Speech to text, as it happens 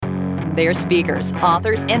They're speakers,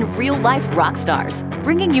 authors, and real-life rock stars,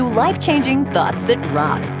 bringing you life-changing thoughts that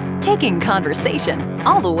rock, taking conversation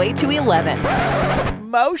all the way to 11.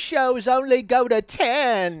 Most shows only go to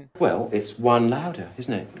 10. Well, it's one louder,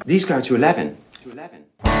 isn't it? These go to 11.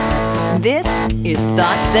 This is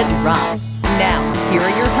Thoughts That Rock. Now, here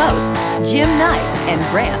are your hosts, Jim Knight and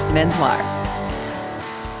Brant Menswar.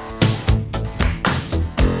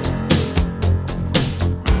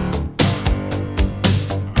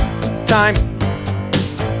 Time.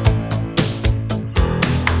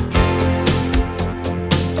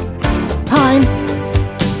 Time.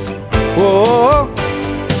 Whoa.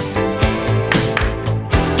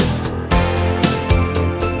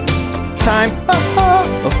 Time. Oh, oh,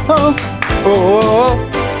 oh, oh,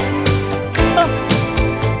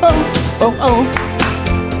 oh, oh, oh.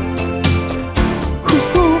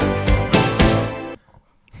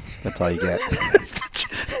 That's all you get.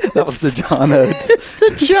 That was the John Oates. It's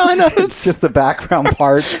the John Oates. It's just the background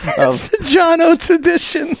part of It's the John Oates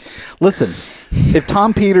edition. Listen, if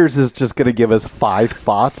Tom Peters is just going to give us 5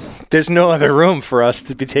 thoughts, There's no other room for us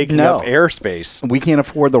to be taking up airspace. we can't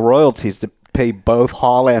afford the royalties to pay both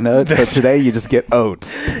Hall and Oates. So today you just get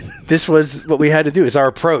Oates. This was what we had to do. Is our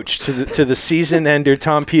approach to the season ender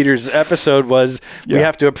Tom Peters episode was we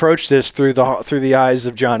have to approach this through the eyes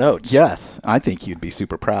of John Oates. Yes, I think you'd be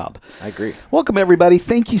super proud. I agree. Welcome, everybody.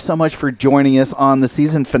 Thank you so much for joining us on the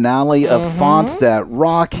season finale of Thoughts That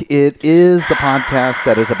Rock. It is the podcast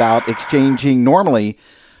that is about exchanging normally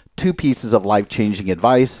 2 pieces of life-changing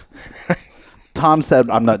advice. Tom said,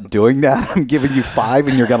 I'm not doing that. I'm giving you 5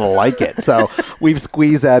 and you're going to like it. So we've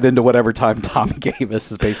squeezed that into whatever time Tom gave us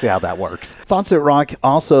is basically how that works. Thoughts That Rock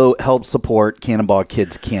also helps support Cannonball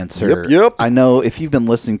Kids Cancer. Yep. I know if you've been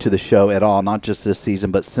listening to the show at all, not just this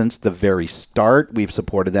season, but since the very start, we've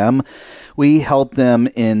supported them. We help them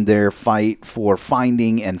in their fight for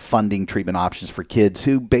finding and funding treatment options for kids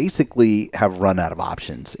who basically have run out of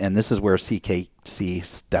options. And this is where CKC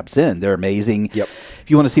steps in. They're amazing. Yep. If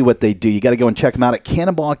you want to see what they do, you got to go and check them out at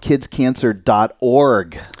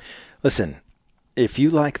cannonballkidscancer.org. Listen, if you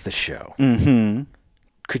like the show,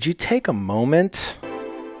 could you take a moment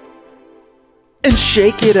and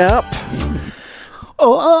shake it up?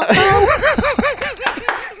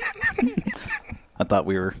 I thought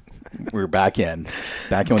we were back in with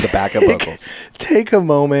the backup vocals. Take a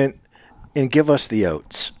moment and give us the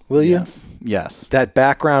oats, will you? Yes. That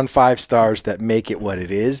background 5 stars that make it what it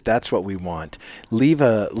is. That's what we want. Leave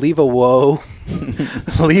a whoa,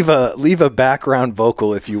 leave a background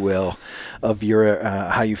vocal, if you will, of your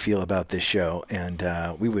how you feel about this show, and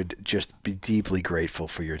we would just be deeply grateful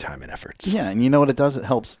for your time and efforts. Yeah, and you know what it does? It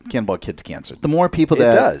helps Cannonball Kids Cancer. The more people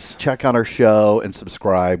that check out our show and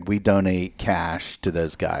subscribe, we donate cash to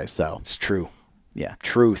those guys. So It's true. Yeah.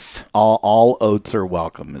 Truth. All oats are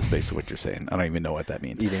welcome is basically what you're saying. I don't even know what that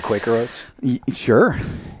means. Even Quaker oats? Sure.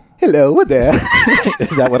 Hello there. Is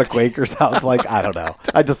that what a Quaker sounds like? I don't know.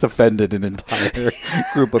 I just offended an entire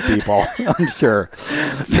group of people, I'm sure.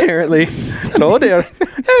 Apparently. Hello there.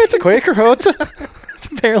 Hey, it's a Quaker oats.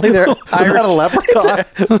 Apparently they're Irish. That a leprechaun?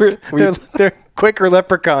 They're Quaker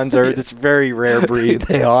leprechauns are this very rare breed.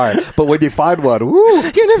 They are. But when you find one, woo.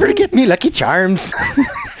 You never get me Lucky Charms.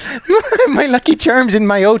 My Lucky Charms in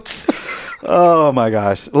my oats. Oh, my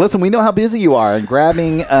gosh. Listen, we know how busy you are, and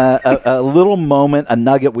grabbing a little moment, a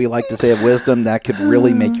nugget, we like to say, of wisdom that could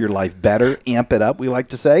really make your life better, amp it up, we like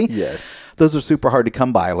to say. Yes. Those are super hard to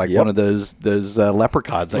come by, like one of those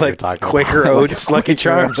leprechauns that you're talking Quaker about. Oats, Lucky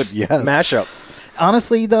Charms. Yes. Mashup.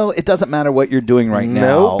 Honestly, though, it doesn't matter what you're doing right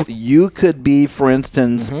now. Nope. You could be, for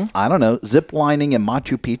instance, I don't know, zip lining in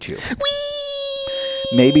Machu Picchu.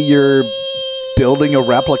 Whee! Maybe you're building a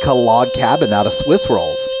replica log cabin out of Swiss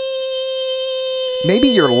rolls. Maybe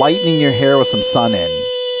you're lightening your hair with some sun in.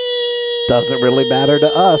 Doesn't really matter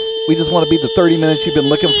to us. We just want to be the 30 minutes you've been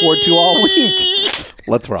looking forward to all week.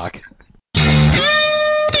 Let's rock.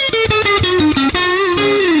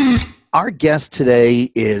 Our guest today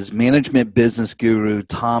is management business guru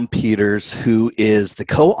Tom Peters, who is the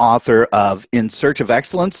co-author of In Search of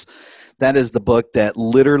Excellence. That is the book that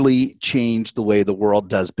literally changed the way the world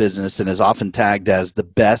does business and is often tagged as the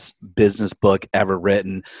best business book ever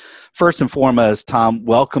written. First and foremost, Tom,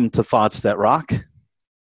 welcome to Thoughts That Rock.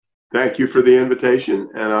 Thank you for the invitation,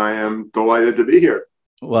 and I am delighted to be here.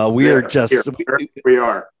 Well, we are just... We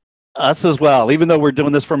are. Us as well, even though we're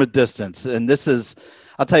doing this from a distance. And this is...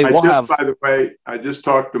 I'll tell you, by the way, I just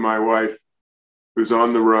talked to my wife who's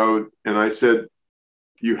on the road, and I said,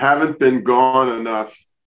 you haven't been gone enough.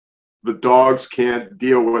 The dogs can't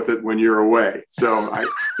deal with it when you're away. So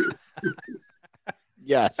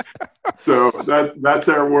Yes. So that's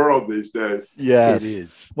our world these days. Yes. It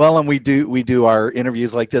is. Well, and we do our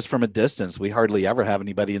interviews like this from a distance. We hardly ever have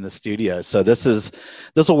anybody in the studio. So this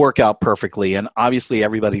will work out perfectly. And obviously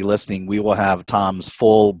everybody listening, we will have Tom's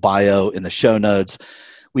full bio in the show notes.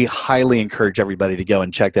 We highly encourage everybody to go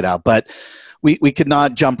and check that out. But we could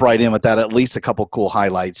not jump right in without at least a couple cool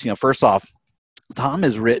highlights. First off, Tom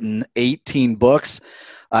has written 18 books.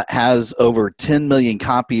 Has over 10 million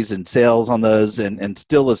copies in sales on those, and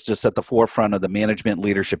still is just at the forefront of the management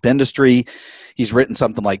leadership industry. He's written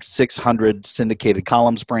something like 600 syndicated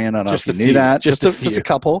columns, Brian. I don't know if you knew that. Just a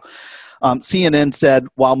couple. CNN said,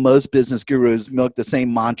 while most business gurus milk the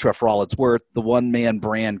same mantra for all it's worth, the one-man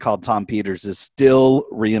brand called Tom Peters is still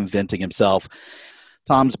reinventing himself.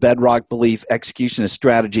 Tom's bedrock belief, execution is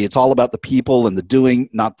strategy. It's all about the people and the doing,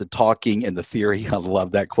 not the talking and the theory. I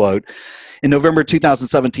love that quote. In November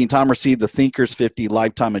 2017, Tom received the Thinkers 50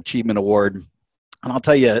 Lifetime Achievement Award. And I'll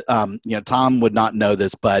tell you, Tom would not know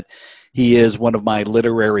this, but he is one of my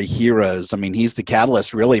literary heroes. I mean, he's the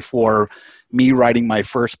catalyst really for me writing my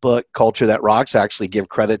first book, Culture That Rocks. I actually give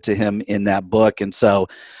credit to him in that book. And so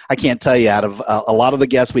I can't tell you, out of a lot of the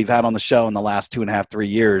guests we've had on the show in the last 2.5, 3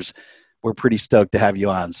 years, we're pretty stoked to have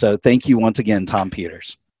you on. So thank you once again, Tom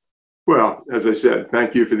Peters. Well, as I said,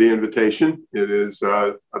 thank you for the invitation. It is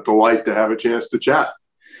a delight to have a chance to chat.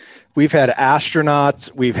 We've had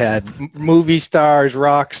astronauts, we've had movie stars,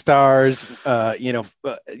 rock stars,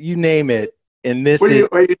 you name it. And this are you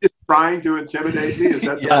just trying to intimidate me? Is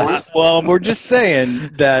that the point? Well, we're just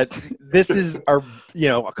saying that this is our,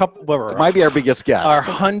 a couple, it might be our biggest guest. Our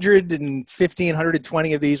 115,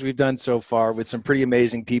 120 of these we've done so far with some pretty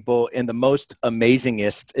amazing people. And the most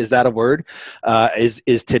amazingest, is that a word?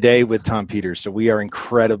 Is today with Tom Peters. So we are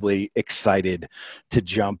incredibly excited to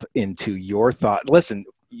jump into your thought. Listen.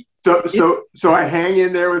 So I hang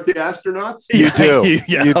in there with the astronauts? You do.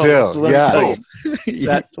 You do. Yes.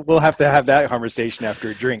 We'll have to have that conversation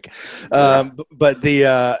after a drink. But we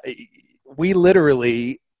have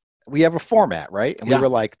a format, right? And we were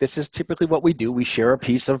like, this is typically what we do. We share a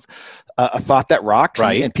piece of a thought that rocks,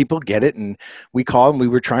 right? And people get it. And we call and we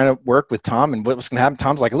were trying to work with Tom. And what was going to happen?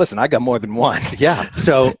 Tom's like, listen, I got more than one. Yeah.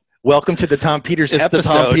 So welcome to the Tom Peters episode. It's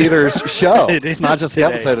the Tom Peters show. It's not just the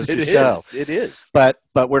episode, it's the show. It is. But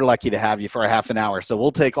we're lucky to have you for a half an hour. So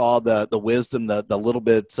we'll take all the wisdom, the little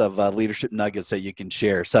bits of leadership nuggets that you can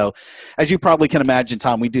share. So as you probably can imagine,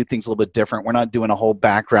 Tom, we do things a little bit different. We're not doing a whole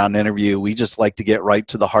background interview. We just like to get right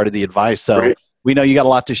to the heart of the advice. So we know you got a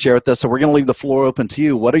lot to share with us. So we're going to leave the floor open to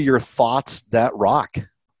you. What are your thoughts that rock?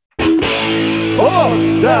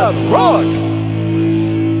 Thoughts that rock!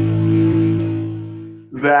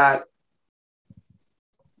 That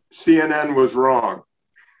CNN was wrong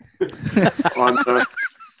on the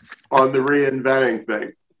reinventing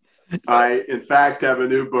thing. I, in fact, have a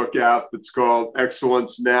new book out that's called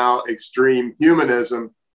Excellence Now, Extreme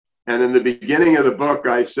Humanism. And in the beginning of the book,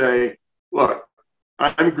 I say, look,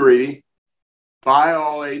 I'm greedy. Buy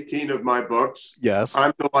all 18 of my books. Yes.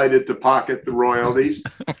 I'm delighted to pocket the royalties.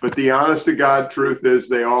 But the honest to God truth is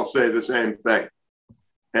they all say the same thing.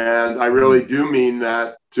 And I really do mean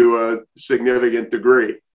that to a significant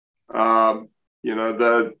degree. The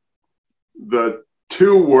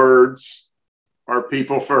two words are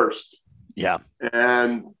people first. Yeah.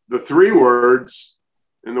 And the three words,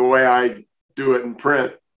 in the way I do it in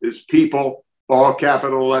print, is people, all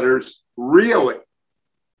capital letters, really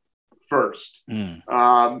first.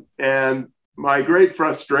 And my great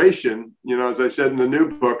frustration, as I said in the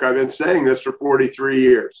new book, I've been saying this for 43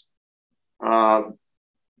 years.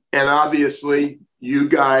 And obviously, you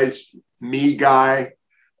guys, me guy,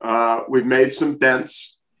 we've made some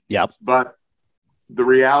dents. Yep. But the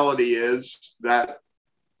reality is that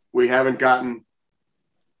we haven't gotten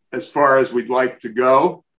as far as we'd like to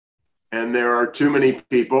go. And there are too many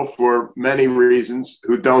people, for many reasons,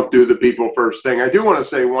 who don't do the people first thing. I do want to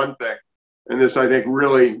say one thing, and this I think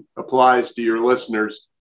really applies to your listeners.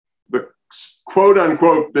 The quote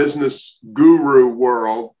unquote business guru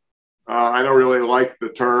world, I don't really like the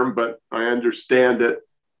term, but I understand it,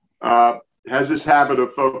 has this habit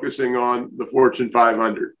of focusing on the Fortune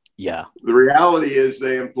 500. Yeah. The reality is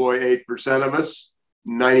they employ 8% of us.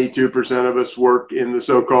 92% of us work in the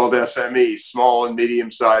so-called SMEs, small and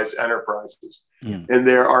medium-sized enterprises. And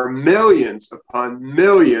there are millions upon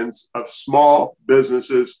millions of small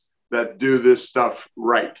businesses that do this stuff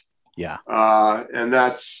right. Yeah. And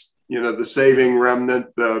that's, the saving remnant,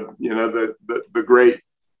 the great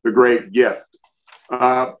gift.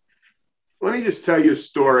 Let me just tell you a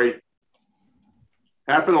story.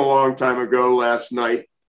 Happened a long time ago, last night,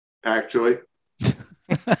 actually.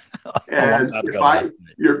 And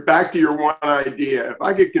you're back to your one idea. If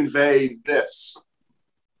I could convey this,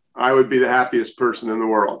 I would be the happiest person in the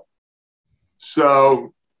world.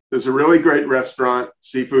 So there's a really great restaurant,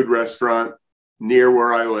 seafood restaurant near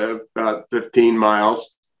where I live, about 15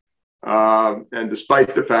 miles. And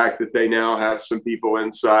despite the fact that they now have some people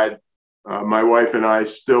inside, my wife and I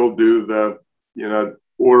still do the,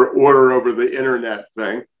 order over the internet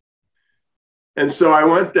thing. And so I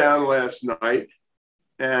went down last night,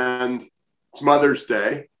 and it's Mother's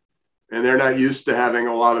Day, and they're not used to having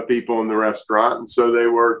a lot of people in the restaurant. And so they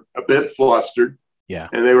were a bit flustered. Yeah.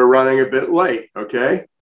 And they were running a bit late. Okay.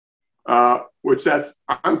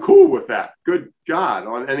 I'm cool with that. Good God,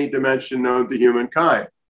 on any dimension known to humankind.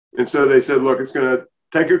 And so they said, look, it's going to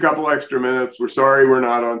take a couple extra minutes. We're sorry we're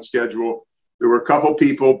not on schedule. There were a couple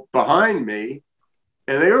people behind me,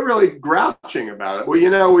 and they were really grouching about it.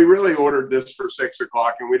 Well, we really ordered this for 6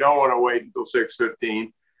 o'clock, and we don't want to wait until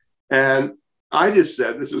 6:15. And I just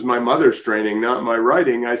said, this is my mother's training, not my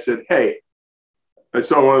writing. I said, hey, I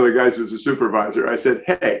saw one of the guys who was a supervisor. I said,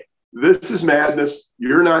 hey, this is madness.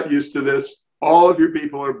 You're not used to this. All of your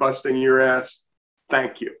people are busting your ass.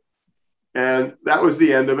 Thank you. And that was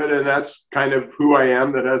the end of it. And that's kind of who I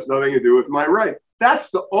am. That has nothing to do with my right. That's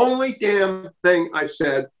the only damn thing I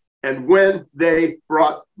said. And when they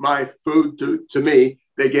brought my food to me,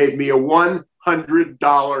 they gave me a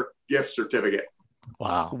 $100 gift certificate.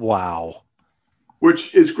 Wow.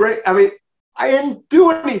 Which is great. I mean, I didn't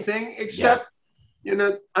do anything except,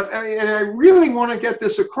 and I really want to get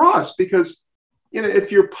this across because,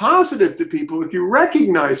 if you're positive to people, if you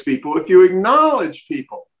recognize people, if you acknowledge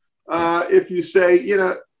people, if you say,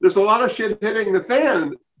 there's a lot of shit hitting the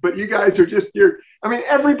fan, but you guys are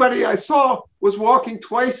everybody I saw was walking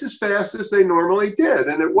twice as fast as they normally did.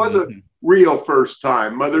 And it was a real first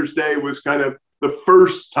time. Mother's Day was kind of the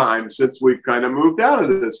first time since we've kind of moved out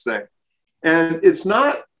of this thing. And it's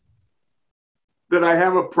not that I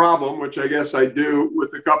have a problem, which I guess I do,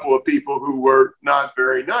 with a couple of people who were not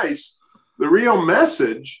very nice. The real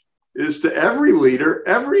message is to every leader,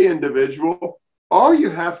 every individual, all you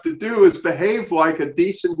have to do is behave like a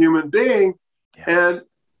decent human being, and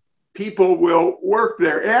people will work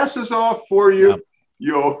their asses off for you. Yep.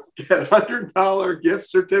 You'll get $100 gift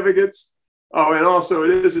certificates. Oh, and also it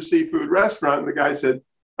is a seafood restaurant. And the guy said,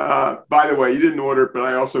 by the way, you didn't order it, but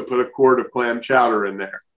I also put a quart of clam chowder in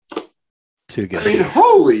there. Too good. I mean,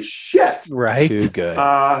 holy shit. Right. Too good.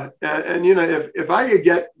 If I could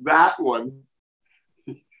get that one,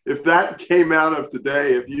 if that came out of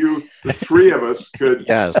today, if the three of us could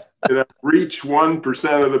reach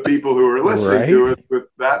 1% of the people who are listening to it with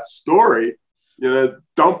that story,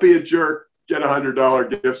 don't be a jerk, get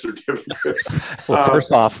 $100 gift certificate. Well,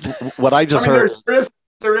 first off, what I just heard.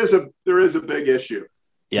 There is a big issue.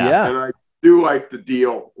 Yeah. And I do like to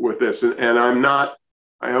deal with this. And I'm not,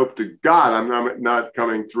 I hope to God I'm not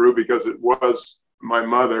coming through because it was my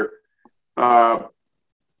mother.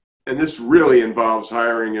 And this really involves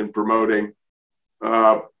hiring and promoting.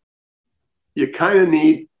 You kind of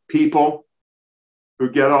need people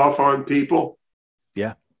who get off on people.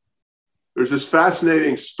 Yeah. There's this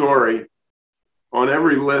fascinating story on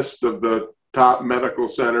every list of the top medical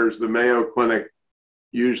centers. The Mayo Clinic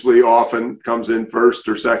usually often comes in first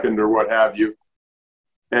or second or what have you.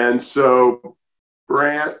 And so,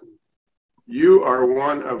 Brant, you are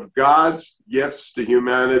one of God's gifts to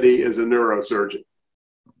humanity as a neurosurgeon.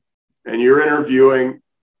 And you're interviewing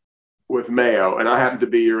with Mayo, and I happen to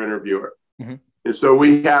be your interviewer. Mm-hmm. And so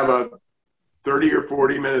we have a 30 or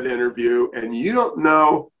 40-minute interview, and you don't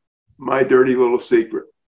know my dirty little secret.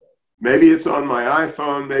 Maybe it's on my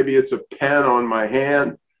iPhone. Maybe it's a pen on my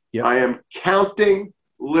hand. Yep. I am counting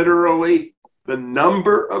literally the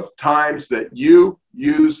number of times that you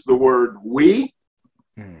use the word we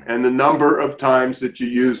and the number of times that you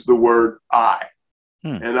use the word I.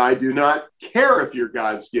 And I do not care if you're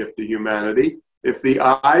God's gift to humanity. If the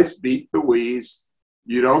I's beat the we's,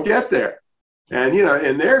 you don't get there. And,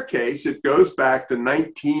 in their case, it goes back to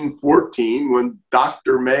 1914 when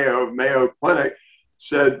Dr. Mayo of Mayo Clinic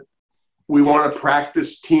said, we want to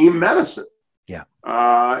practice team medicine. Yeah.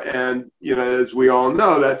 And, as we all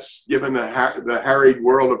know, that's given the harried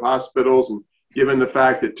world of hospitals and given the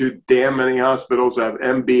fact that too damn many hospitals have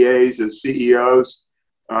MBAs as CEOs,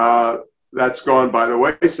 that's gone by the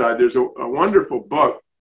wayside. There's a wonderful book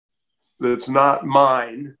that's not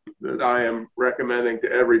mine that I am recommending to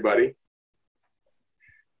everybody.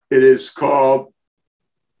 It is called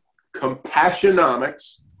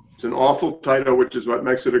Compassionomics. It's an awful title, which is what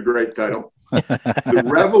makes it a great title. The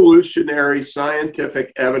revolutionary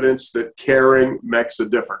scientific evidence that caring makes a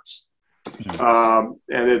difference. And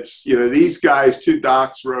it's, these guys, two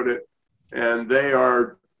docs wrote it and they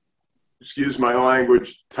are, excuse my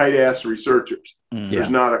language, tight-ass researchers. There's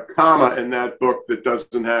not a comma in that book that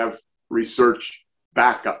doesn't have research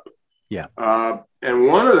backup. Yeah. And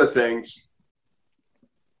one of the things,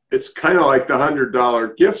 it's kind of like the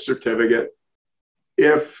 $100 gift certificate.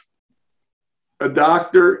 If a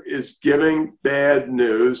doctor is giving bad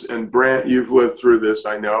news, and Brant, you've lived through this,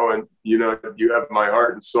 I know, and you have my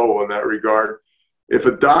heart and soul in that regard. If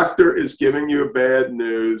a doctor is giving you bad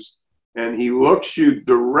news and he looks you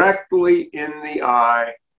directly in the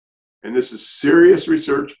eye, and this is serious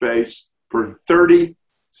research based, for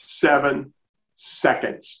 37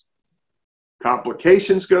 seconds,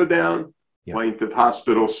 complications go down, length of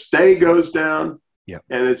hospital stay goes down,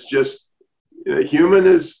 and it's just, healing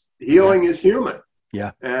is human.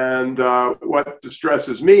 Yeah. And what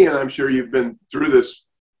distresses me, and I'm sure you've been through this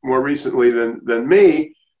more recently than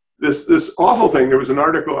me, this awful thing. There was an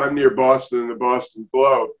article, I'm near Boston, in the Boston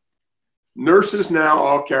Globe. Nurses now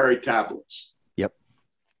all carry tablets. Yep.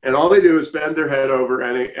 And all they do is bend their head over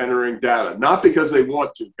and entering data, not because they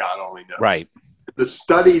want to, God only knows. Right. The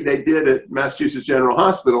study they did at Massachusetts General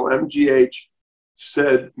Hospital, MGH,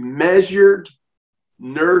 said measured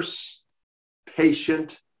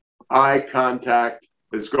nurse-patient eye contact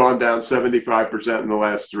has gone down 75% in the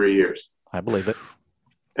last 3 years. I believe it.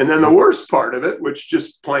 And then the worst part of it, which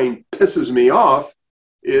just plain pisses me off,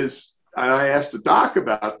 is, and I asked the doc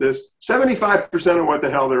about this, 75% of what the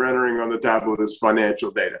hell they're entering on the tablet is financial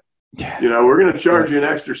data. We're going to charge you an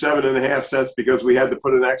extra 7.5 cents because we had to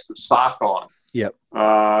put an extra sock on. Yep.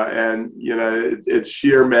 And, it's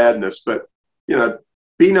sheer madness. But,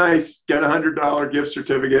 be nice, get a $100 gift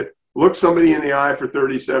certificate, look somebody in the eye for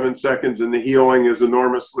 37 seconds, and the healing is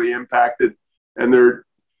enormously impacted. And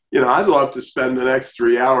I'd love to spend the next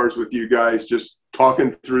 3 hours with you guys just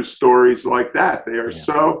talking through stories like that. They are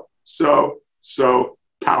so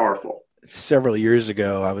powerful. Several years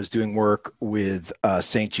ago, I was doing work with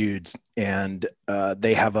St. Jude's, and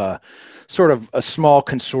they have a sort of a small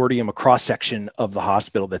consortium, a cross-section of the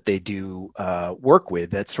hospital that they do work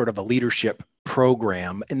with. That's sort of a leadership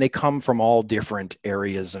program, and they come from all different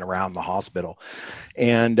areas and around the hospital.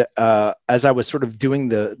 And as I was sort of doing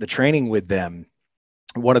the training with them,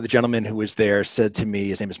 one of the gentlemen who was there said to me,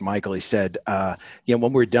 his name is Michael, he said,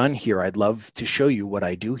 when we're done here, I'd love to show you what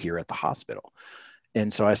I do here at the hospital.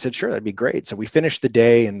 And so I said, sure, that'd be great. So we finished the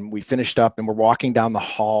day and we finished up and we're walking down the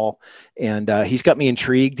hall, and he's got me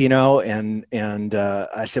intrigued, and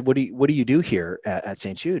I said, what do you do here at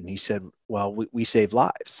St. Jude? And he said, well, we save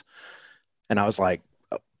lives. And I was like,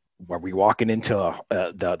 are we walking into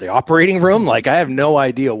the operating room? Like, I have no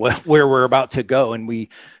idea where we're about to go. And we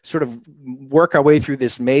sort of work our way through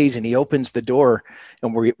this maze, and he opens the door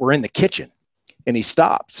and we're in the kitchen, and he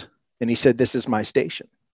stops and he said, this is my station.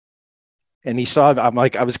 And he saw,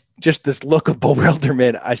 I was just this look of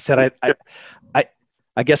bewilderment. I said,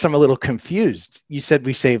 I guess I'm a little confused. You said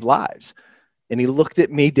we save lives. And he looked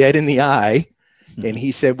at me dead in the eye and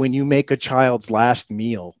he said, when you make a child's last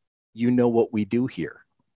meal, you know what we do here.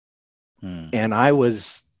 And I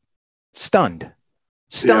was stunned.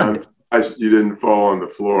 Yeah, you didn't fall on the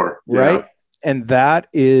floor. Right. Yeah. And that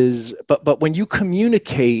is, but when you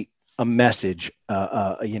communicate a message,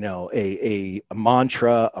 a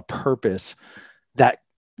mantra, a purpose that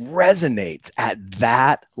resonates at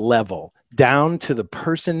that level, down to the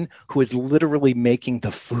person who is literally making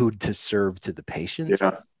the food to serve to the patients,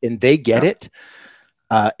 and they get it,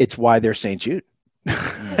 it's why they're St. Jude.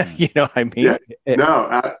 You know what I mean?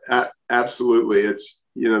 Yeah. Absolutely. It's,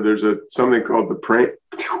 there's something called the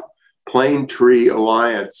Plane Tree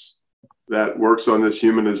Alliance that works on this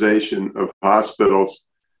humanization of hospitals.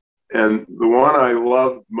 And the one I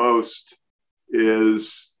love most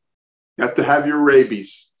is you have to have your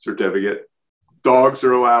rabies certificate. Dogs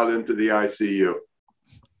are allowed into the ICU.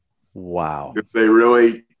 Wow. If they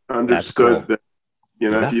really understood cool. that,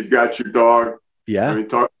 if you've got your dog, I mean,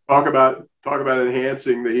 talk about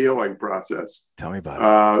enhancing the healing process. Tell me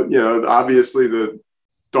about it. Obviously the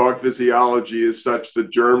dog physiology is such that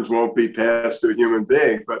germs won't be passed to a human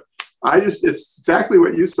being, but it's exactly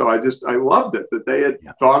what you saw. I loved it that they had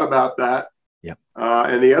thought about that. Yep.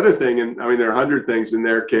 And the other thing, and I mean, there are 100 things in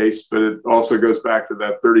their case, but it also goes back to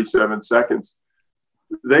that 37 seconds.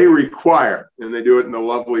 They require, and they do it in a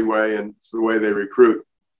lovely way, and it's the way they recruit.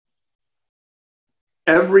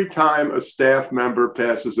 Every time a staff member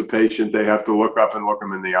passes a patient, they have to look up and look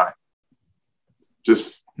them in the eye.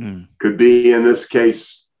 Just could be, in this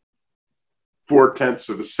case, 0.4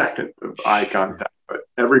 of a second of eye contact. But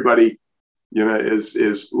everybody,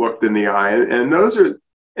 is looked in the eye. And those are,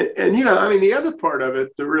 and the other part of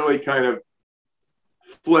it to really kind of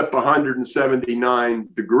flip 179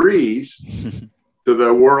 degrees to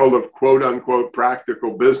the world of quote unquote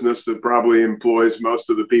practical business that probably employs most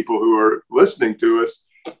of the people who are listening to us,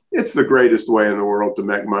 it's the greatest way in the world to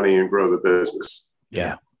make money and grow the business.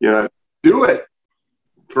 Yeah. Do it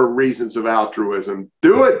for reasons of altruism.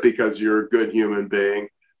 Do it because you're a good human being.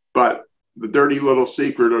 But the dirty little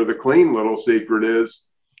secret or the clean little secret is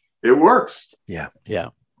it works. Yeah. Yeah.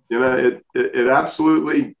 It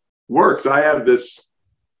absolutely works. I have this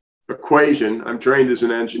equation. I'm trained as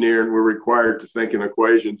an engineer and we're required to think in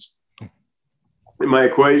equations. And my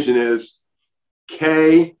equation is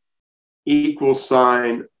K equals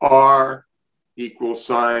sine R equals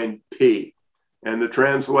sine P. And the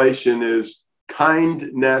translation is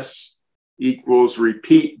kindness equals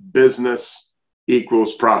repeat business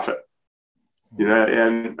equals profit.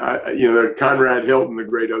 Conrad Hilton, the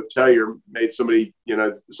great hotelier, made somebody,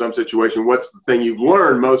 some situation, what's the thing you've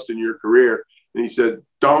learned most in your career? And he said,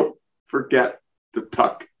 don't forget to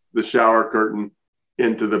tuck the shower curtain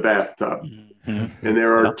into the bathtub. Mm-hmm. And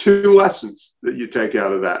there are two lessons that you take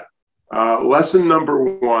out of that. Lesson number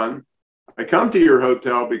one, I come to your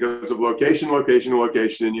hotel because of location,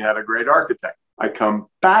 and you had a great architect. I come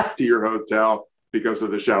back to your hotel because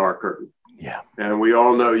of the shower curtain. Yeah. And we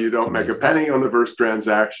all know you don't make a penny on the first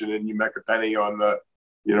transaction and you make a penny on the,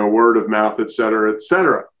 word of mouth, et cetera, et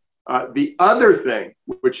cetera. The other thing,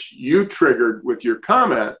 which you triggered with your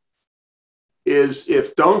comment, is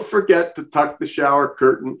if don't forget to tuck the shower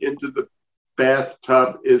curtain into the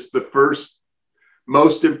bathtub is the first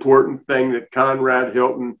most important thing that Conrad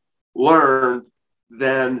Hilton learned,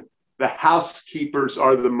 then the housekeepers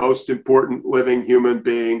are the most important living human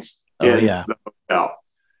beings in the hotel.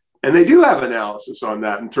 And they do have analysis on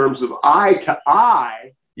that in terms of eye to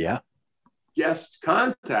eye guest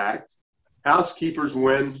contact. Housekeepers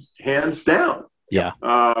win hands down. Yeah.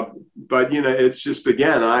 But it's just,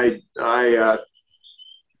 again, I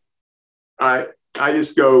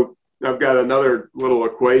just go, I've got another little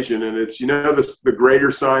equation, and it's, the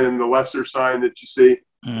greater sign and the lesser sign that you see,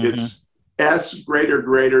 it's S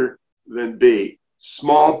greater than B.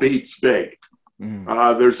 Small beats big.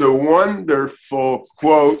 There's a wonderful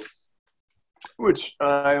quote, which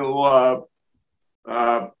I love,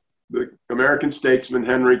 the American statesman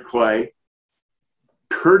Henry Clay.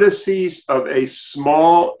 Courtesies of a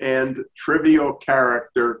small and trivial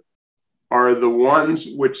character are the ones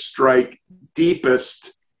which strike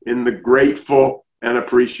deepest in the grateful and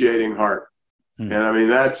appreciating heart. And I mean,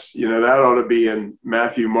 that's, that ought to be in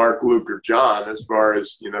Matthew, Mark, Luke, or John, as far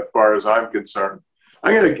as I'm concerned.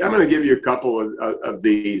 I'm going to give you a couple of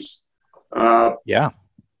these. The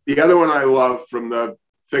other one I love from the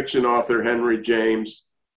fiction author Henry James.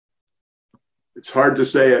 It's hard to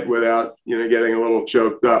say it without, getting a little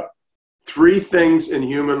choked up. 3 things in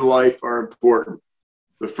human life are important.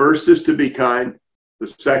 The first is to be kind. The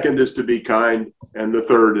second is to be kind. And the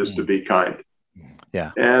third is to be kind.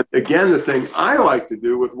 Yeah. And again, the thing I like to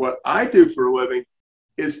do with what I do for a living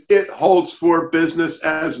is it holds for business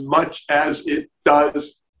as much as it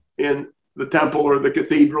does in the temple or the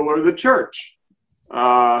cathedral or the church.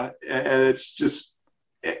 And it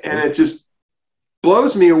just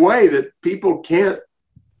blows me away that people can't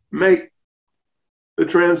make the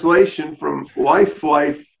translation from life.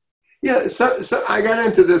 Yeah. So I got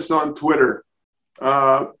into this on Twitter.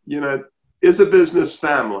 Is a business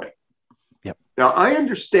family. Yep. Now I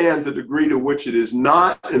understand the degree to which it is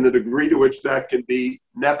not, and the degree to which that can be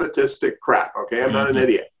nepotistic crap. Okay. I'm not an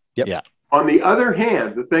idiot. Yep. Yeah. On the other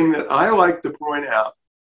hand, the thing that I like to point out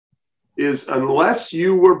is unless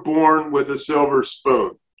you were born with a silver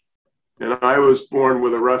spoon, and I was born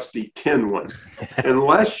with a rusty tin one,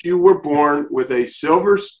 unless you were born with a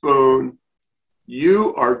silver spoon,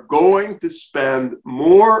 you are going to spend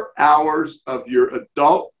more hours of your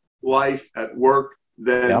adult life at work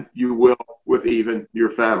than you will with even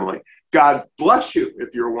your family. God bless you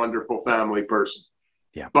if you're a wonderful family person.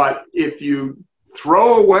 Yeah. But if you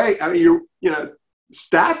throw away,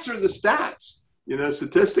 stats are the stats.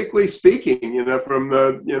 Statistically speaking, from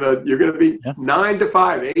the, you're going to be 9 to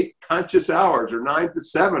 5, 8 conscious hours, or 9 to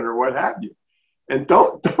 7, or what have you. And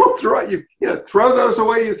don't throw throw those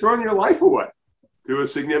away. You're throwing your life away to a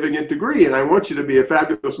significant degree. And I want you to be a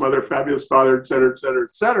fabulous mother, fabulous father, et cetera, et cetera,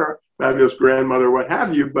 et cetera, fabulous grandmother, what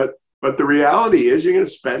have you. But the reality is you're going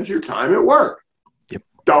to spend your time at work. Yep.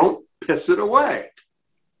 Don't piss it away.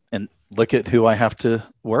 And look at who I have to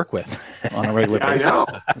work with on a regular basis. I know.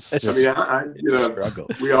 It's just struggle.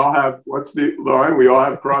 We all have, what's the line? We all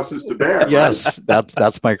have crosses to bear. Yes, right?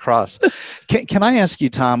 that's my cross. Can I ask you,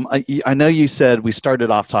 Tom, I know you said we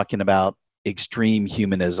started off talking about extreme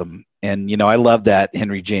humanism And, you know, I love that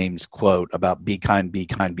Henry James quote about be kind, be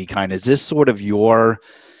kind, be kind. Is this sort of your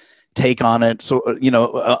take on it? So, you know,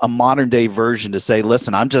 a modern day version to say,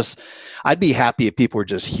 listen, I'd be happy if people were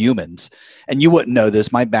just humans. And you wouldn't know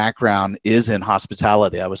this. My background is in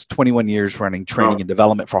hospitality. I was 21 years running training and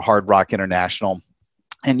development for Hard Rock International.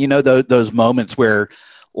 And, you know, those moments where,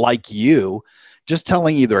 like you, just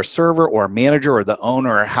telling either a server or a manager or the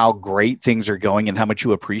owner how great things are going and how much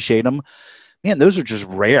you appreciate them, man, those are just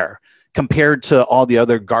rare compared to all the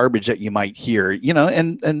other garbage that you might hear, you know,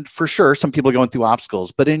 and for sure, some people are going through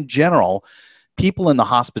obstacles, but in general, people in the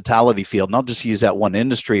hospitality field, and I'll just use that one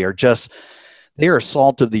industry, they are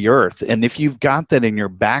salt of the earth. And if you've got that in your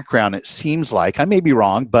background, it seems like, I may be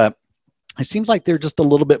wrong, but it seems like they're just a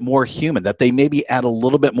little bit more human, that they maybe add a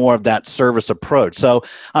little bit more of that service approach. So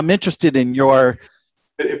I'm interested in your...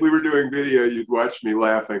 If we were doing video, you'd watch me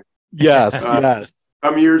laughing. Yes, yes.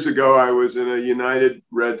 Some years ago, I was in a United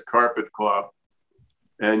Red Carpet Club,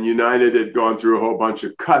 and United had gone through a whole bunch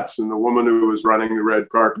of cuts, and the woman who was running the Red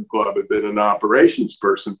Carpet Club had been an operations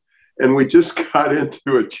person, and we just got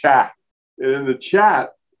into a chat. And in the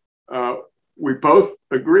chat, we both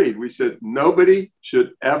agreed. We said, nobody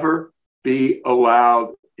should ever be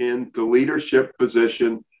allowed into leadership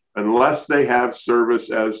position unless they have service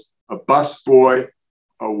as a busboy,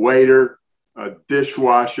 a waiter, a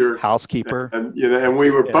dishwasher, housekeeper, and you know, and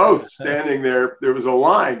we were both standing there. There was a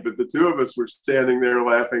line, but the two of us were standing there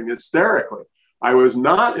laughing hysterically. I was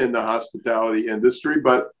not in the hospitality industry,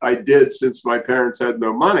 but I did, since my parents had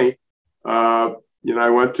no money. You know, I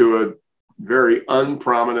went to a very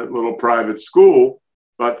unprominent little private school,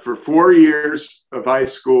 but for 4 years of high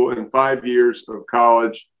school and 5 years of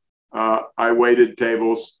college, I waited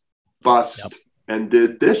tables, bussed, and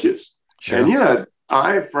did dishes. Sure. And yeah,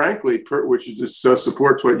 I frankly, which just so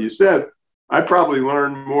supports what you said, I probably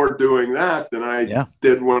learned more doing that than I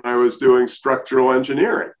did when I was doing structural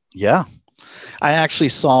engineering. Yeah. I actually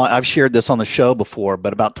I've shared this on the show before,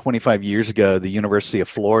 but about 25 years ago, the University of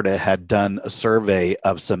Florida had done a survey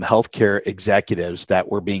of some healthcare executives that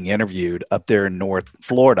were being interviewed up there in North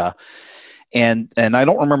Florida. And I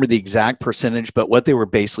don't remember the exact percentage, but what they were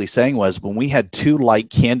basically saying was, when we had two like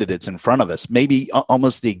candidates in front of us, maybe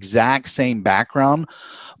almost the exact same background,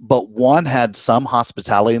 but one had some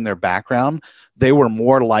hospitality in their background, they were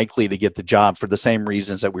more likely to get the job for the same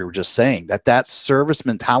reasons that we were just saying, that service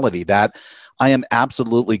mentality, that I am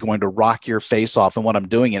absolutely going to rock your face off in what I'm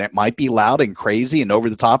doing. And it might be loud and crazy and over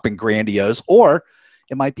the top and grandiose, or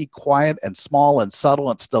it might be quiet and small and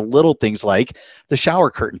subtle. It's the little things like the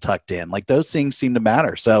shower curtain tucked in. Like, those things seem to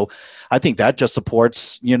matter. So I think that just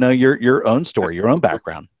supports, you know, your own story, your own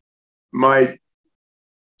background. My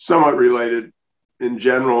somewhat related in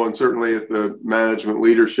general, and certainly at the management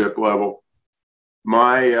leadership level,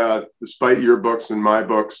 my despite your books and my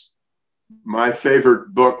books, my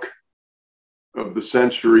favorite book of the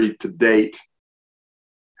century to date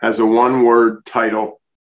has a one-word title.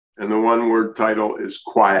 And the one-word title is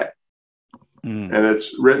Quiet. And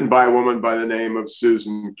it's written by a woman by the name of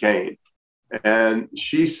Susan Cain. And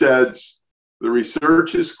she says, the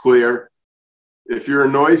research is clear. If you're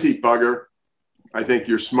a noisy bugger, I think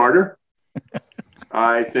you're smarter.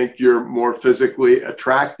 I think you're more physically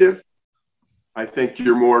attractive. I think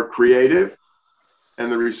you're more creative.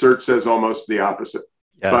 And the research says almost the opposite.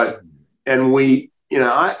 Yes. And we, you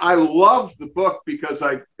know, I love the book because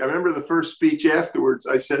I remember the first speech afterwards.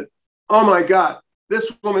 I said, oh my God,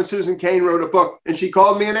 this woman, Susan Cain, wrote a book and she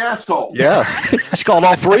called me an asshole. Yes. She called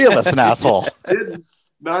all three of us an asshole.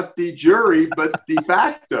 Not de jure, but de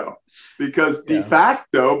facto. Because de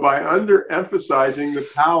facto, by underemphasizing the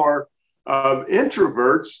power of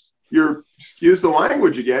introverts, you're, excuse the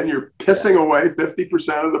language again, you're pissing away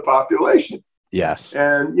 50% of the population. Yes.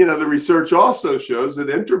 And, you know, the research also shows that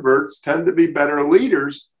introverts tend to be better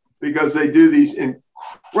leaders because they do these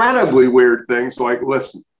incredibly weird things like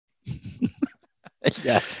listen.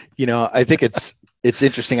 Yes. You know, I think it's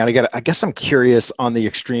interesting. I guess I'm curious on the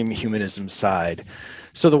extreme humanism side.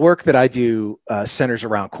 So the work that I do centers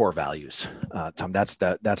around core values, Tom. That's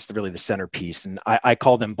really the centerpiece, and I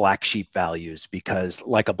call them black sheep values because,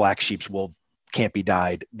 like a black sheep's wool can't be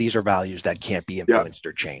dyed, these are values that can't be influenced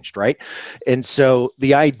or changed, right? And so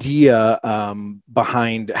the idea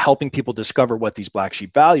behind helping people discover what these black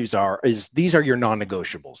sheep values are is these are your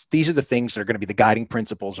non-negotiables. These are the things that are going to be the guiding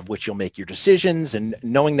principles of which you'll make your decisions, and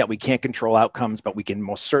knowing that we can't control outcomes, but we can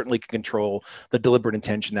most certainly control the deliberate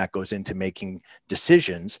intention that goes into making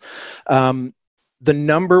decisions. The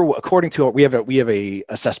number, according to we have a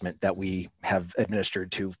assessment that we have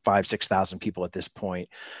administered to 5,000-6,000 people at this point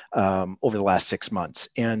over the last 6 months,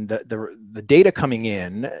 and the data coming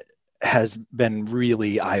in has been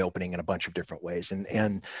really eye-opening in a bunch of different ways.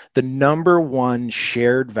 And the number one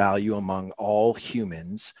shared value among all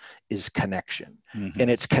humans is connection. And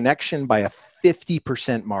it's connection by a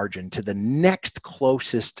 50% margin to the next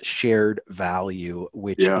closest shared value,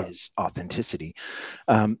 which is authenticity.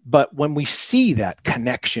 But when we see that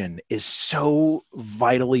connection is so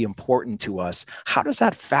vitally important to us, how does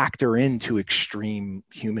that factor into extreme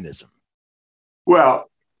humanism? Well,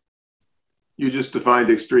 you just defined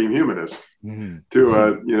extreme humanism to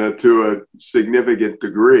a significant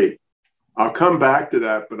degree. I'll come back to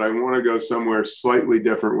that, but I want to go somewhere slightly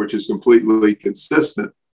different, which is completely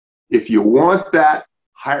consistent. If you want that,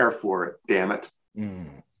 hire for it, damn it.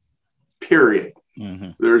 Period.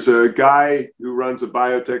 There's a guy who runs a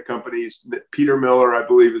biotech company, Peter Miller, I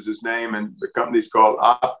believe is his name, and the company's called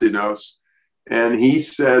Optinos. And he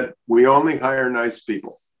said, we only hire nice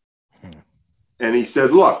people. And he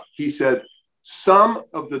said, look, some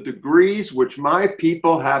of the degrees which my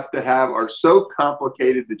people have to have are so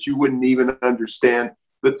complicated that you wouldn't even understand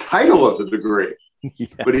the title of the degree.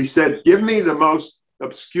 But he said, give me the most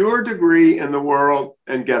obscure degree in the world,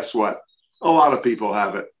 and guess what? A lot of people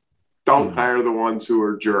have it. Don't hire the ones who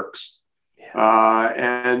are jerks.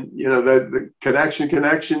 And, the connection.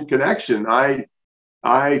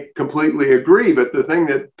 I completely agree. But the thing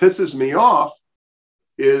that pisses me off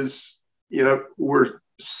is, we're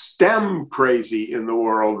STEM crazy in the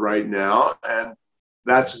world right now, and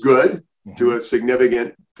that's good to a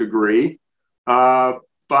significant degree.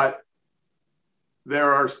 But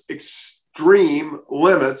there are extreme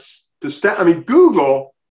limits to STEM. I mean,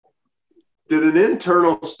 Google did an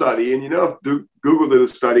internal study, and Google did a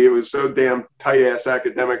study. It was so damn tight-ass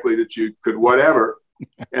academically that you could whatever.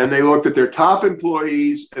 And they looked at their top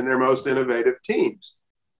employees and their most innovative teams.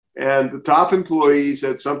 And the top employees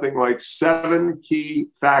had something like 7 key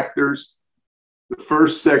factors. The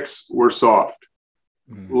first 6 were soft.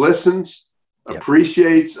 Listens,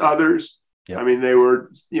 appreciates others. I mean, they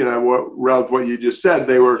were, what you just said,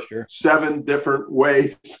 they were 7 different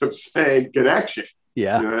ways of saying connection.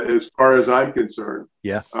 As far as I'm concerned.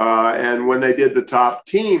 And when they did the top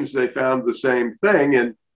teams, they found the same thing.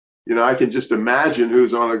 And, I can just imagine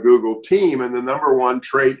who's on a Google team. And the number one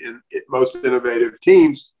trait in most innovative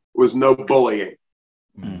teams was no bullying.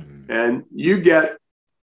 And you get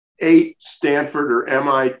 8 Stanford or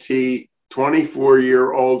MIT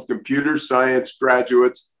 24-year-old computer science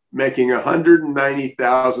graduates making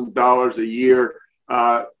 $190,000 a year.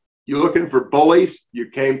 You're looking for bullies, you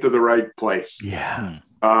came to the right place. And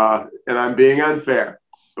I'm being unfair,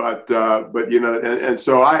 but and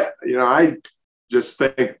so I just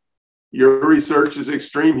think your research is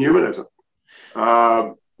extreme humanism,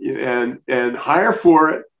 and hire for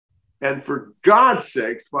it. And for God's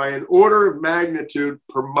sakes, by an order of magnitude,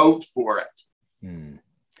 promote for it.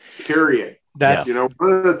 Period. That's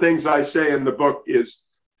one of the things I say in the book is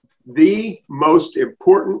the most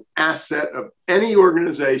important asset of any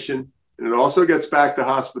organization, and it also gets back to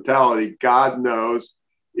hospitality, God knows,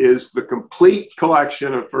 is the complete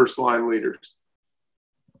collection of first-line leaders.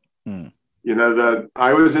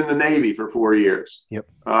 I was in the Navy for 4 years.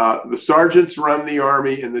 The sergeants run the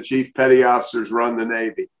Army and the chief petty officers run the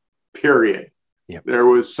Navy. Period. There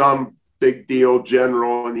was some big deal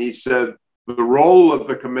general, and he said the role of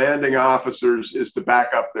the commanding officers is to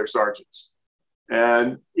back up their sergeants.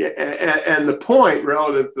 And the point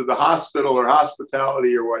relative to the hospital or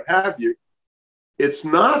hospitality or what have you, it's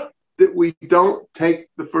not that we don't take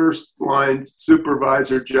the first line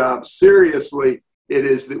supervisor job seriously. It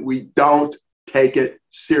is that we don't take it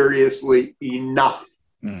seriously enough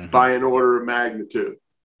by an order of magnitude.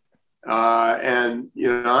 And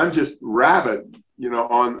I'm just rabid,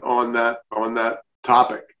 on that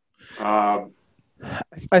topic. I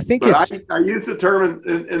think I use the term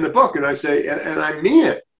in the book, and I say, and I mean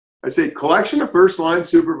it. I say, collection of first-line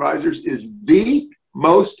supervisors is the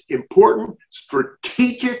most important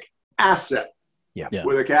strategic asset,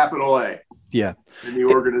 with a capital A, in the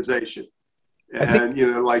organization.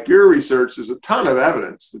 And like your research, there's a ton of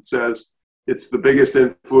evidence that says it's the biggest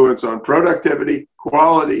influence on productivity,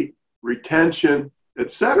 quality, retention,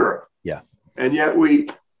 etc. And yet we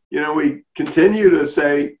continue to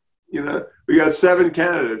say, we got 7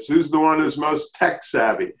 candidates. Who's the one who's most tech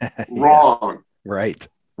savvy? Wrong. Right.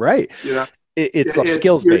 It's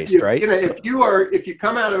skills based, right? If you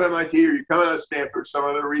come out of MIT or you come out of Stanford, some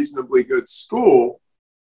other reasonably good school,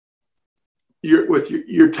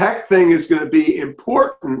 your tech thing is going to be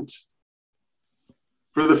important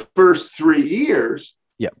for the first 3 years.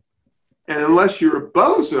 And unless you're a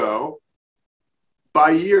bozo,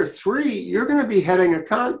 by year 3, you're going to be heading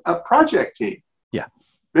a project team.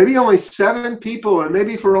 maybe only 7 people, and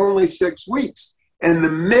maybe for only 6 weeks. And the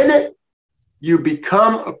minute you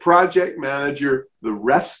become a project manager, the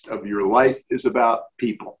rest of your life is about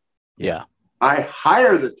people. Yeah. I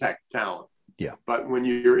hire the tech talent. Yeah. But when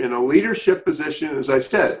you're in a leadership position, as I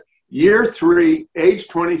said, year 3, age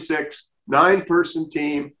 26, 9-person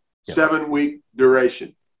team, 7-week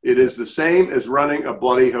duration. It is the same as running a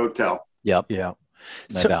bloody hotel. Yep. Yeah.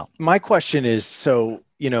 No So doubt. my question is, so,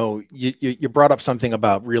 you brought up something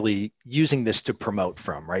about really using this to promote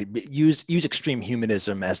from, right? Use extreme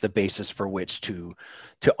humanism as the basis for which to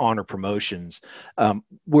honor promotions.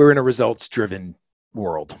 We're in a results-driven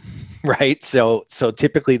world, right? So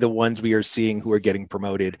typically the ones we are seeing who are getting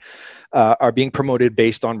promoted are being promoted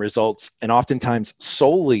based on results, and oftentimes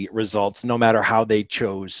solely results, no matter how they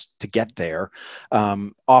chose to get there.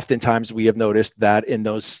 Oftentimes we have noticed that in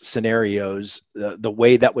those scenarios, the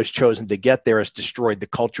way that was chosen to get there has destroyed the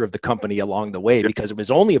culture of the company along the way, because it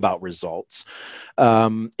was only about results.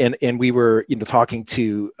 And we were, talking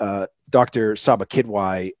to Dr. Saba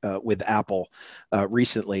Kidwai with Apple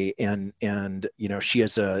recently, and she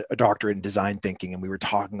has a doctorate in design thinking, and we were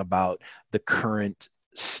talking about the current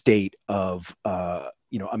state of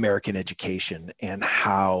American education and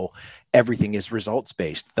how everything is results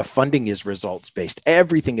based. The funding is results based.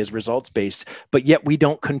 Everything is results based, but yet we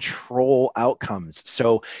don't control outcomes.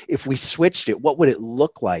 So if we switched it, what would it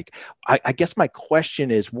look like? I guess my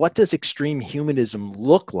question is, what does extreme humanism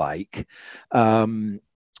look like in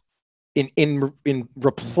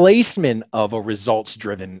replacement of a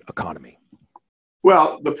results-driven economy?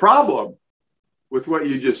 Well, the problem with what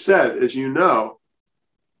you just said, as you know,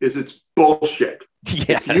 is it's bullshit.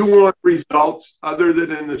 Yes. If you want results other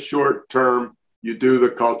than in the short term, you do the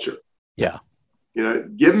culture. Yeah.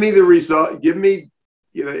 Give me the result. Give me,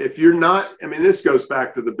 if you're not, this goes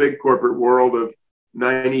back to the big corporate world of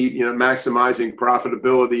 90, maximizing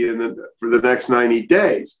profitability for the next 90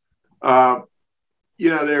 days.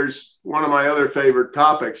 There's one of my other favorite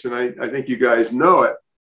topics, and I think you guys know it,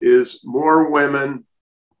 is more women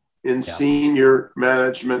in senior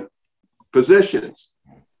management positions.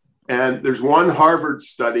 And there's one Harvard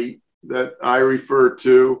study that I refer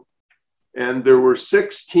to, and there were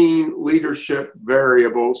 16 leadership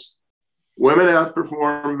variables. Women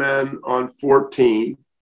outperform men on 14,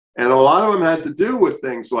 and a lot of them had to do with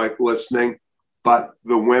things like listening, but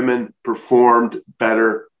the women performed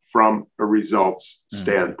better from a results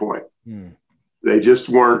standpoint. Mm. They just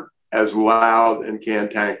weren't as loud and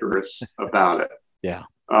cantankerous about it. Yeah.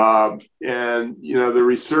 And, the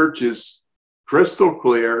research is crystal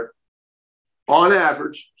clear. On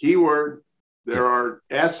average, keyword, there are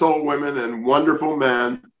asshole women and wonderful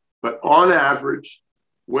men, but on average,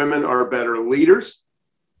 women are better leaders,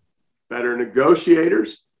 better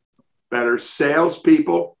negotiators, better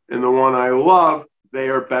salespeople, and the one I love, they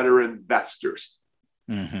are better investors.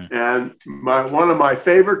 Mm-hmm. And one of my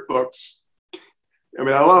favorite books, I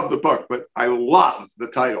love the book, but I love the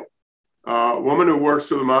title. A woman who works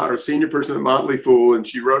for or senior person at Motley Fool, and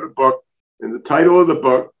she wrote a book, and the title of the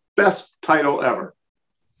book, best title ever,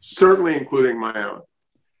 certainly including my own.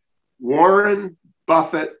 Warren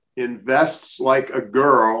Buffett Invests Like a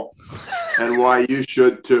Girl, and Why You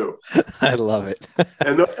Should Too. I love it.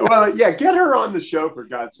 And get her on the show, for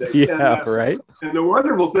God's sake. Yeah, right. And the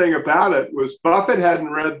wonderful thing about it was Buffett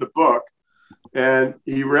hadn't read the book, and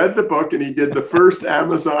he read the book, and he did the first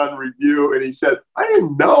Amazon review, and he said, I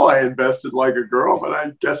didn't know I invested like a girl, but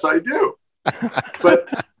I guess I do.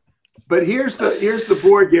 But here's the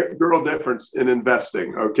boy girl difference in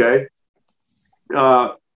investing, okay?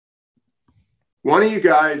 One of you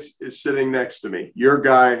guys is sitting next to me. You're a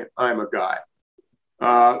guy, I'm a guy.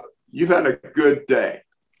 You've had a good day,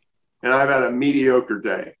 and I've had a mediocre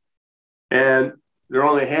day. And there's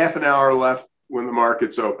only half an hour left when the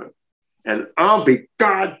market's open. And I'll be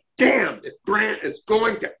goddamn if Grant is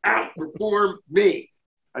going to outperform me.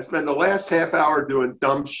 I spend the last half hour doing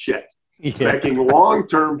dumb shit, making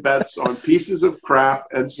long-term bets on pieces of crap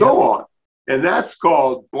and so on. And that's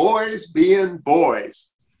called boys being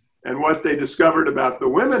boys. And what they discovered about the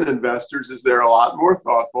women investors is they're a lot more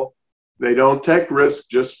thoughtful. They don't take risks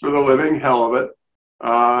just for the living hell of it,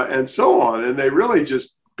 and so on. And they really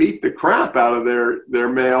just beat the crap out of their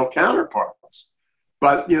male counterparts.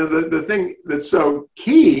 But, the thing that's so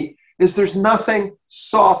key is there's nothing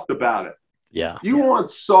soft about it. Yeah. You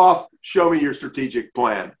want soft, show me your strategic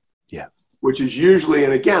plan. Yeah. Which is usually,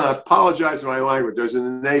 and again, I apologize for my language. I was in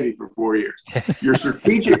the Navy for 4 years. Your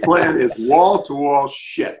strategic plan is wall-to-wall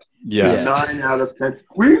shit. Yes. 9 out of 10.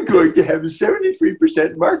 We're going to have a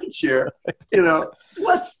 73% market share.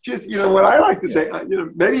 Let's just, what I like to say,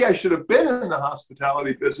 maybe I should have been in the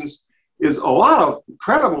hospitality business is a lot of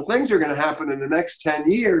incredible things are going to happen in the next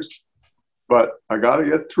 10 years. But I got to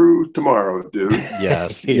get through tomorrow, dude.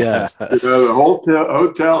 Yes, Yeah. yes. The whole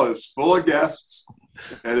hotel is full of guests,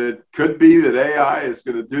 and it could be that AI is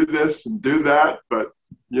going to do this and do that. But,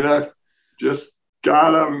 just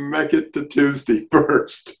got to make it to Tuesday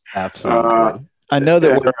first. Absolutely. I know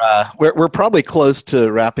that we're probably close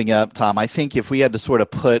to wrapping up, Tom. I think if we had to sort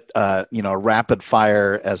of put a rapid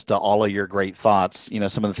fire as to all of your great thoughts,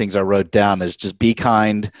 some of the things I wrote down is just be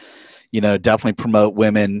kind, definitely promote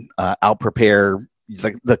women, out prepare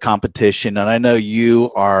the competition. And I know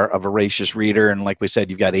you are a voracious reader, and like we said,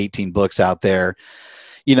 you've got 18 books out there.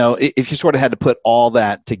 If you sort of had to put all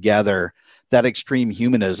that together, that extreme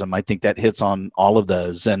humanism, I think that hits on all of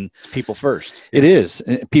those. And It's people first. it is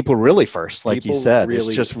people really first, like People you said. really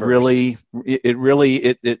It's just first. really,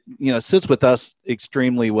 it sits with us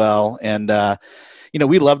extremely well. And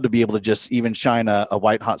we love to be able to just even shine a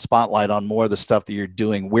white hot spotlight on more of the stuff that you're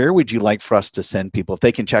doing. Where would you like for us to send people if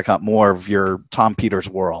they can check out more of your Tom Peters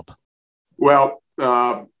world? Well,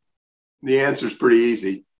 the answer is pretty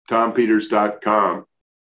easy. TomPeters.com.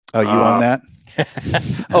 Oh, you own that?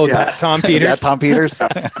 That Tom Peters. That Tom Peters.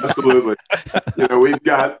 Absolutely. We've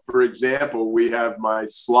got, for example, we have my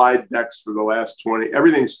slide decks for the last 20.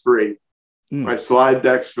 Everything's free. My slide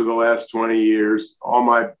decks for the last 20 years, all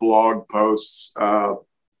my blog posts.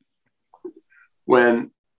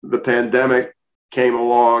 When the pandemic came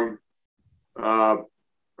along, I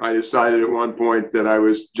decided at one point that I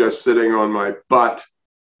was just sitting on my butt.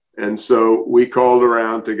 And so we called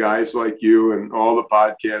around to guys like you and all the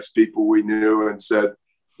podcast people we knew and said,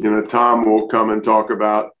 Tom will come and talk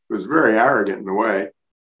about, it was very arrogant in a way,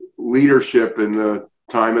 leadership in the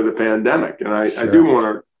time of the pandemic. And I do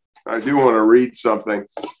want to read something.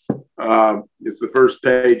 It's the first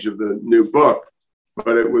page of the new book,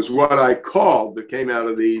 but it was what I called that came out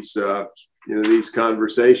of these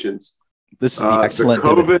conversations. This is the excellent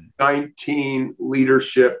the COVID-19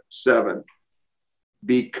 Leadership 7.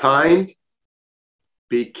 Be kind,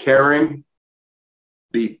 be caring,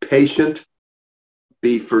 be patient,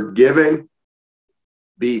 be forgiving,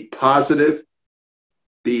 be positive,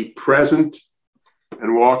 be present,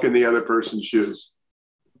 and walk in the other person's shoes.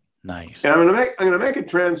 Nice. And I'm going to make a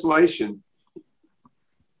translation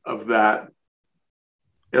of that.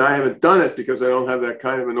 And I haven't done it because I don't have that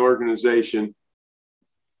kind of an organization.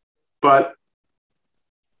 But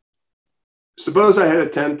suppose I had a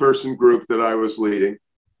 10-person group that I was leading,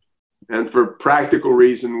 and for practical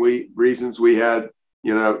reasons, we had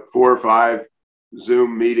 4 or 5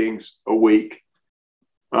 Zoom meetings a week,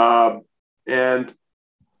 and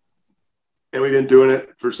we've been doing it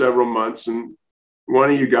for several months. And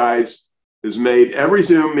one of you guys has made every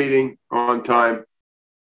Zoom meeting on time,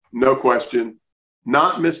 no question,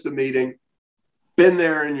 not missed a meeting, been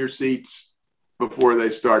there in your seats before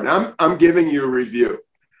they start. Now, I'm giving you a review.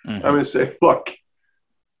 I'm going to say, look,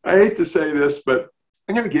 I hate to say this, but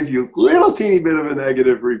I'm going to give you a little teeny bit of a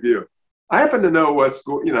negative review. I happen to know what's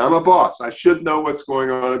going, I'm a boss. I should know what's going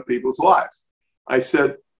on in people's lives. I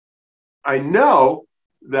said, I know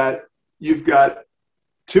that you've got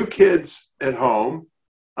 2 kids at home.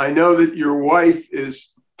 I know that your wife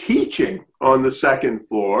is teaching on the 2nd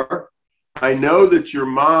floor. I know that your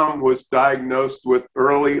mom was diagnosed with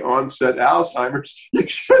early onset Alzheimer's. You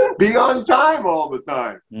shouldn't be on time all the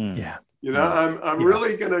time. Yeah. I'm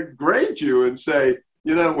really going to grade you and say,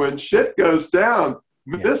 when shit goes down,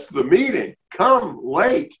 miss the meeting, come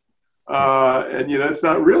late. And, it's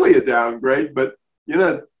not really a downgrade, but,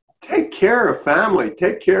 take care of family,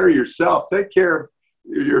 take care of yourself, take care of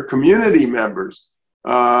your community members.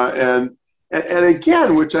 And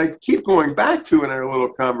again, which I keep going back to in our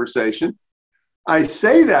little conversation, I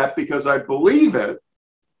say that because I believe it,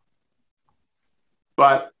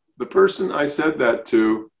 but the person I said that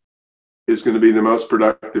to is going to be the most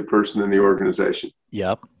productive person in the organization.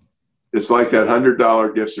 Yep. It's like that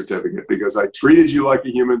 $100 gift certificate because I treated you like a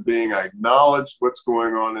human being. I acknowledged what's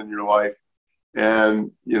going on in your life. And,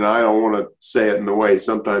 I don't want to say it in the way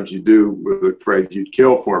sometimes you do with the phrase you'd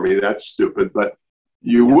kill for me. That's stupid, but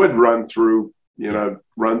you would run through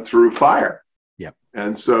fire. Yep.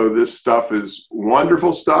 And so this stuff is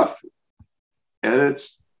wonderful stuff, and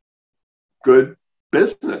it's good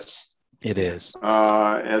business. It is.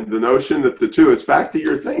 And the notion that the two, it's back to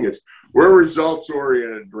your thing. We're results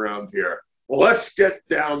oriented around here. Well, let's get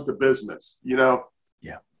down to business. Yeah.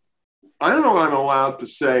 I don't know what I'm allowed to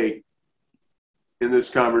say in this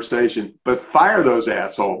conversation, but fire those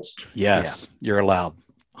assholes. Yes, you're allowed.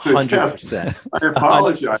 100%. I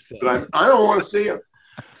apologize, 100%. But I don't want to see them.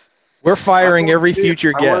 We're firing every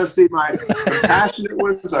future I want to guest. see my compassionate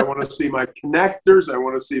ones. I want to see my connectors. I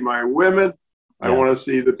want to see my women. I want to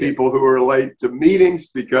see the people who are late to meetings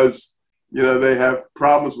because, they have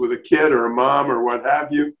problems with a kid or a mom or what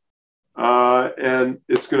have you. And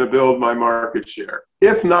it's going to build my market share.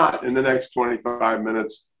 If not in the next 25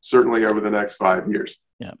 minutes, certainly over the next 5 years.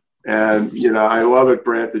 Yeah. And, I love it,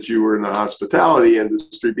 Brant, that you were in the hospitality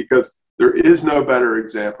industry because there is no better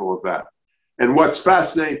example of that. And what's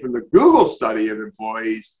fascinating from the Google study of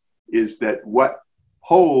employees is that what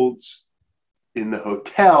holds in the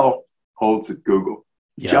hotel holds at Google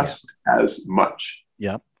just as much.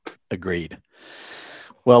 Yep. Agreed.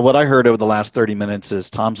 Well, what I heard over the last 30 minutes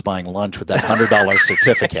is Tom's buying lunch with that $100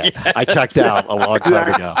 certificate. I checked out a long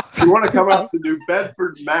time ago. You want to come up to New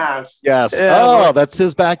Bedford, Mass? Yes. That's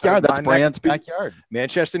his backyard. That's Brant's backyard.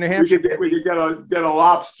 Manchester, New Hampshire. We could get a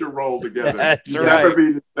lobster roll together. That's right. Never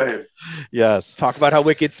be the same. Yes. Talk about how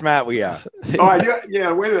wicked smart we are. Wait a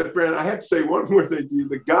minute, Brant. I have to say one more thing to you.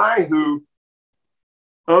 The guy who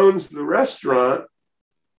owns the restaurant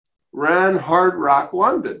ran Hard Rock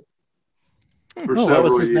London. What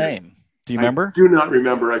was his name? Do you remember? I do not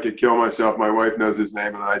remember. I could kill myself. My wife knows his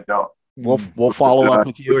name, and I don't. We'll follow up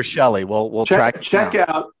with you or Shelley. We'll check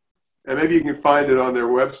out, and maybe you can find it on their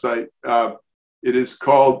website. It is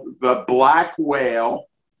called The Black Whale.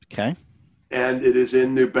 Okay. And it is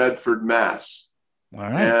in New Bedford, Mass. All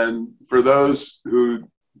right. And for those who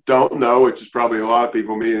don't know, which is probably a lot of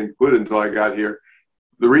people, me included until I got here,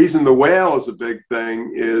 the reason the whale is a big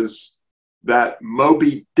thing is that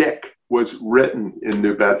Moby Dick was written in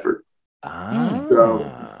New Bedford.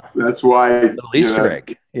 So that's why. Easter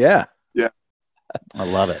egg. Yeah. Yeah. I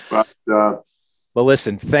love it. But, well,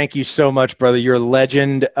 listen, thank you so much, brother. You're a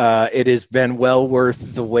legend. It has been well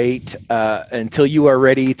worth the wait until you are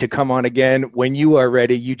ready to come on again. When you are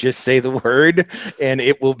ready, you just say the word and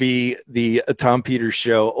it will be the Tom Peters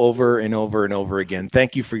show over and over and over again.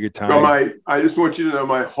 Thank you for your time. So I just want you to know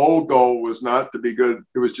my whole goal was not to be good.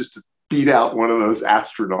 It was just to beat out one of those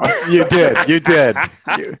astronauts. You did.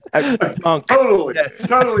 Totally.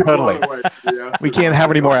 Blown away. Yeah. We can't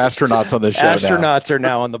have any more astronauts on the show. Astronauts are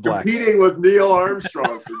now on the block. Competing with Neil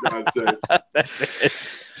Armstrong, for God's sakes. That's it.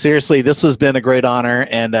 Seriously, this has been a great honor,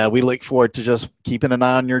 and we look forward to just keeping an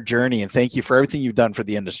eye on your journey. And thank you for everything you've done for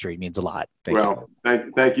the industry. It means a lot.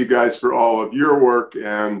 Thank you guys for all of your work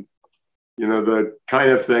and the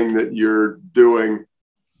kind of thing that you're doing.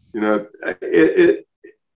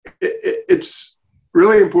 It's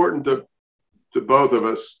really important to both of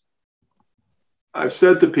us. I've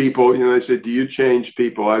said to people, they say, do you change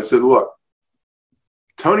people? I said, look,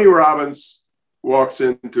 Tony Robbins walks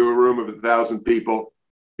into a room of 1,000 people.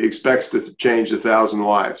 He expects to change 1,000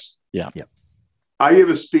 lives. Yeah. I give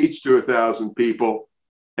a speech to 1,000 people.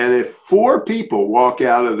 And if 4 people walk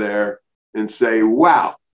out of there and say,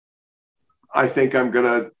 wow, I think I'm going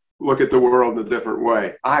to look at the world in a different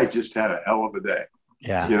way, I just had a hell of a day.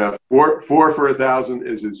 Yeah. 4 for 1,000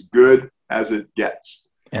 is as good as it gets.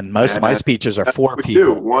 And most of my speeches are 4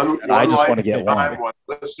 people. One I just want to get one. One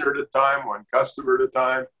listener at a time, one customer at a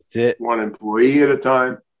time. That's it. One employee at a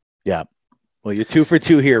time. Yeah. Well, you're 2 for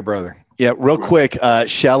 2 here, brother. Yeah. Real quick,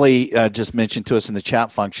 Shelley just mentioned to us in the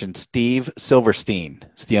chat function, Steve Silverstein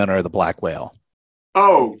is the owner of the Black Whale.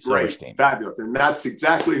 Oh, Steve great. Silverstein. Fabulous. And that's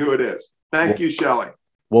exactly who it is. Thank you, Shelley.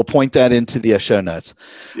 We'll point that into the show notes.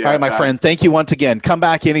 Yeah, all right, my friend. Thank you once again. Come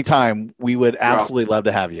back anytime. We would absolutely love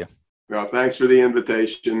to have you. Well, thanks for the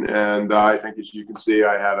invitation. And I think, as you can see,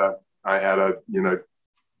 I had a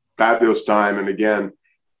fabulous time. And again,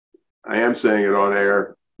 I am saying it on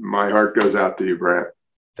air. My heart goes out to you, Brant.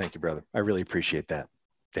 Thank you, brother. I really appreciate that.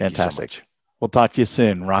 Fantastic. So we'll talk to you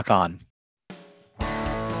soon. Rock on.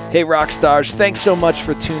 Hey, rock stars. Thanks so much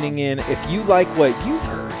for tuning in. If you like what you've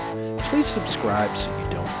heard, please subscribe so you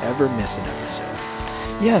don't ever miss an episode.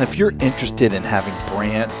 Yeah, and if you're interested in having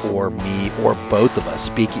Brant or me or both of us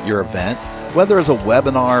speak at your event, whether as a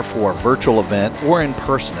webinar for a virtual event or in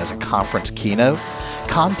person as a conference keynote,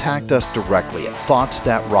 contact us directly at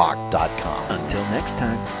thoughtsthatrock.com. Until next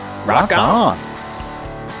time, rock on.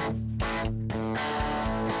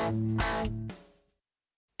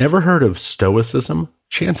 Ever heard of Stoicism?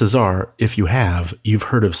 Chances are, if you have, you've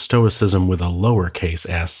heard of Stoicism with a lowercase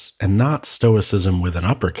s and not Stoicism with an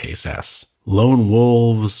uppercase S. Lone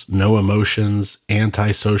wolves, no emotions,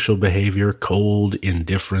 antisocial behavior, cold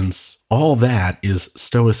indifference. All that is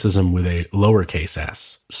Stoicism with a lowercase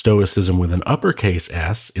s. Stoicism with an uppercase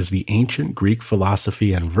S is the ancient Greek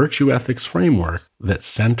philosophy and virtue ethics framework that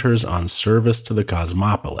centers on service to the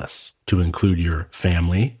cosmopolis, to include your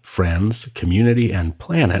family, friends, community, and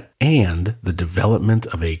planet, and the development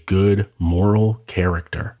of a good moral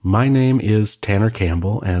character. My name is Tanner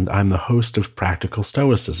Campbell, and I'm the host of Practical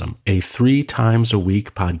Stoicism, a 3 times a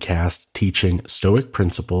week podcast teaching Stoic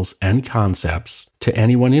principles and concepts to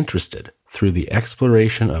anyone interested through the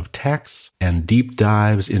exploration of texts and deep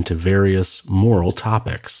dives into various moral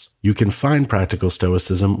topics. You can find Practical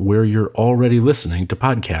Stoicism where you're already listening to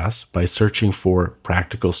podcasts by searching for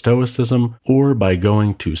Practical Stoicism or by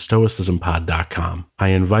going to stoicismpod.com. I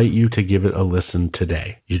invite you to give it a listen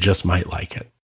today. You just might like it.